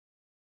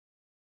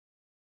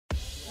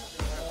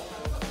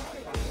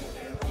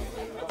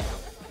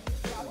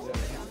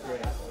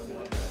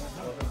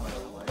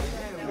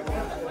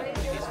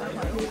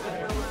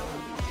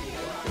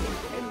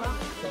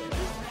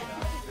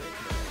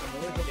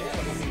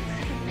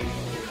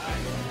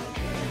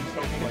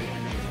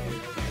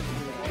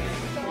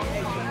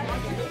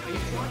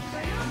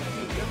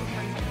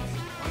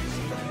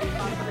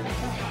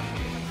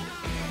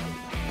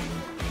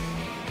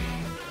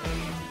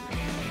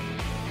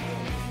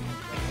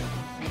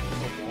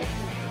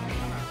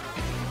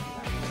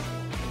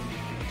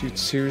Dude,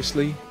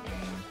 seriously?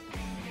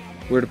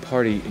 We're at a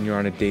party and you're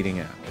on a dating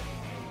app.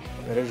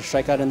 Better to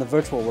strike out in the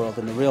virtual world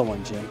than the real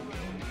one, Jim.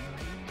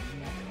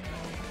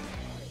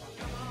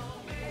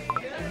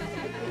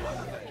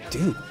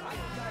 Dude,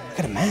 I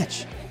got a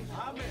match.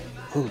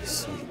 Oh,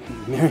 sweet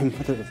Mary,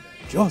 mother of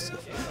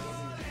Joseph.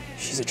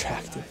 She's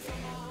attractive.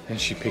 And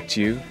she picked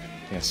you?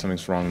 Yeah,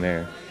 something's wrong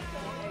there.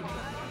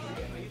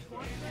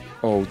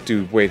 Oh,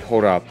 dude, wait,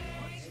 hold up.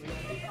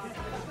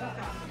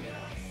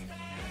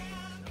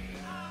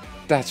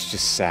 That's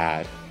just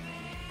sad.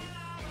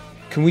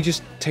 Can we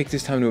just take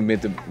this time to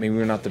admit that maybe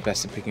we're not the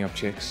best at picking up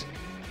chicks?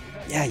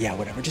 Yeah,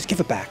 whatever. Just give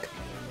it back.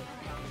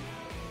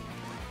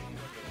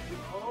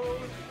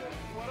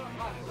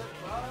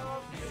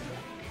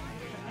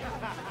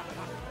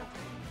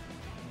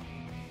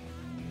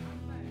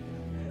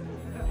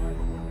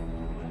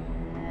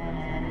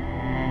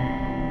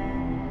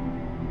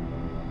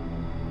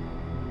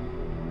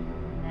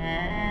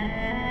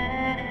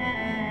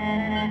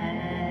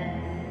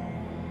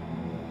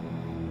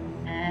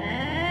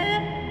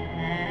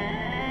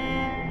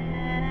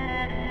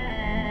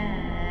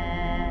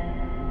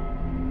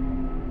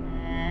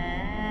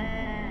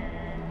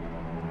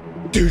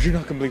 Dude, you're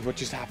not gonna believe what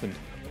just happened.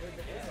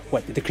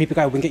 What, did the creepy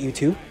guy wink at you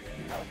too?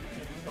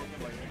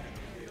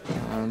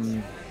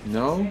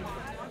 No.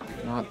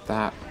 Not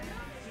that.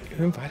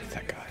 Who invited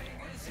that guy?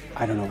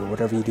 I don't know, but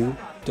whatever you do,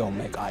 don't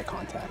make eye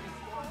contact.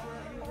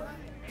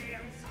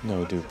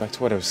 No, dude, back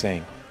to what I was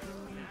saying.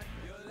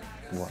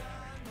 What?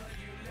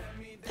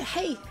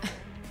 Hey.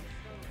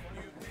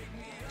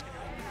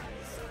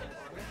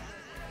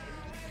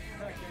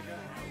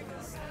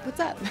 What's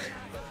up?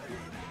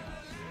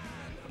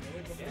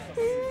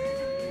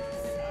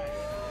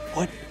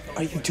 What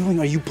are you doing?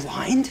 Are you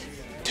blind?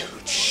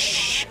 Dude,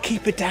 shh.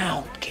 Keep it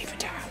down. Keep it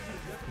down.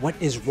 What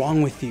is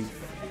wrong with you?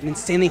 An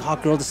insanely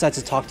hot girl decides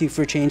to talk to you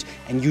for a change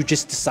and you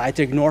just decide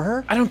to ignore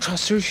her? I don't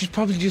trust her. She's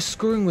probably just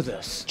screwing with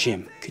us.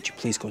 Jim, could you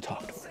please go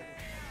talk to her?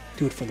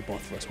 Do it for the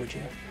both of us, would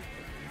you?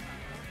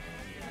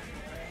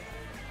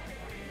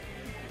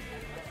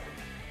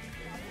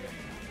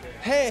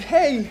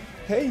 Hey!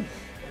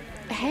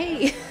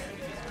 Hey.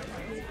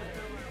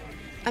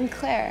 I'm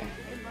Claire.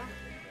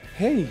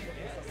 Hey.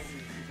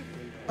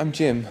 I'm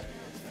Jim.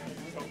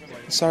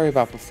 Sorry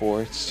about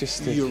before. It's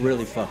just that... You're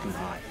really fucking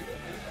hot.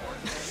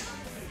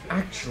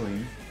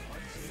 Actually...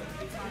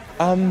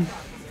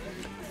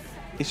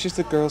 It's just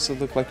that girls that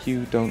look like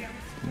you don't,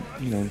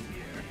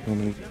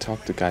 normally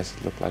talk to guys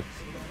that look like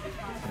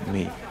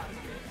me.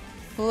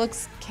 Well,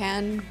 looks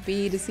can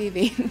be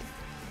deceiving.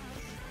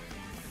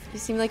 You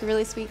seem like a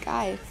really sweet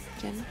guy,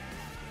 Jim.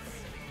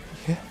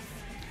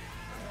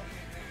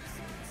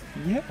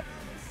 Yeah.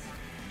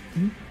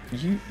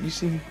 You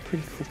seem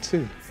pretty cool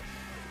too.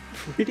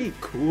 Pretty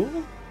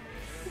cool?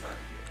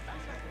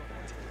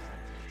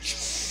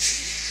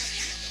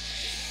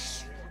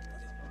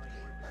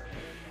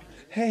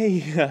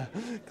 Hey,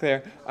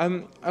 Claire.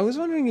 I was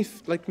wondering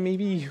if,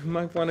 maybe you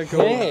might want to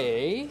go...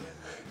 Hey,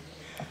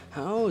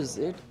 how's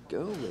it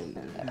going?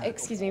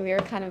 Excuse me, we were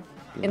kind of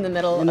in the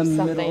middle In the of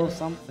something. middle of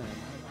something.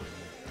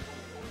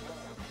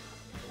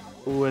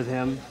 With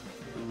him?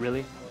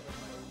 Really?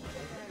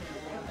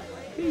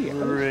 Hey,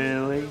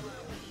 Really?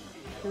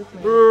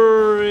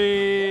 Really?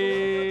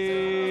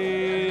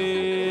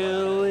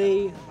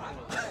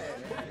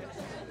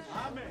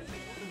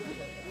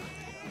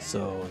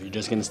 So, you're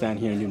just gonna stand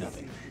here and do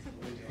nothing?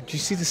 do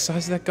you see the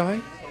size of that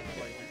guy?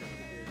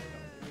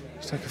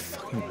 He's like a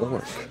fucking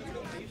orc.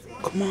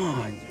 Come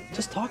on,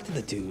 just talk to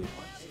the dude.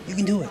 You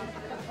can do it.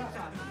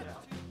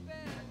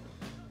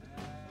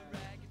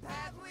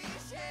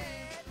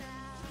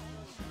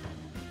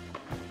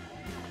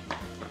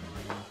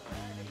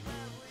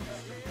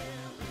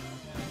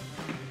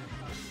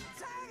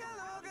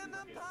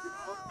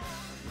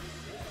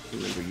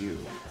 Remember you.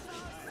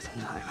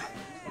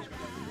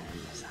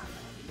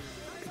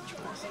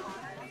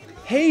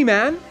 Hey,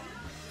 man!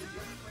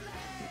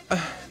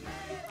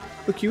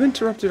 Look, you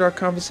interrupted our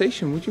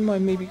conversation. Would you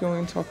mind maybe going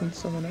and talking to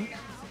someone else?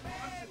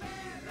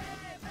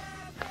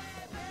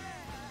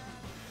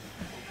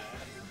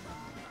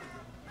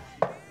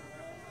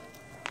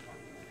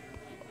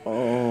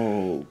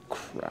 Oh,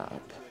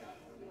 crap.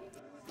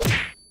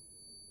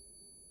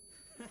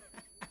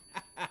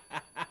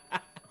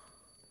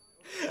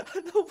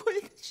 No,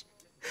 wait.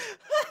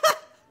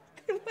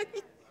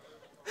 Wait.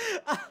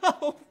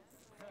 Ow.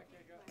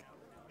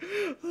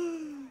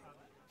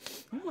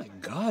 Oh my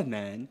god,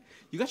 man.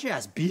 You got your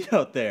ass beat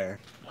out there.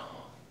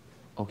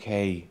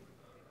 Okay.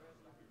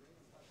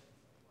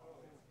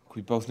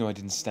 We both know I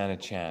didn't stand a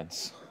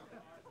chance.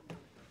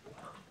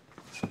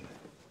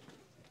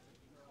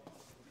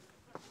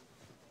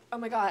 Oh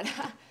my god.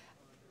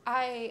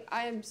 I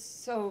am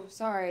so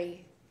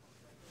sorry.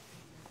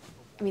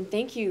 I mean,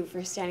 thank you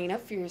for standing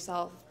up for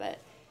yourself, but...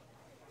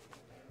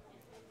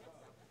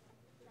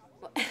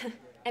 Well,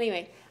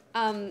 anyway,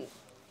 I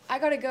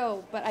gotta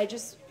go, but I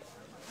just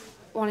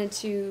wanted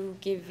to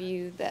give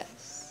you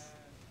this.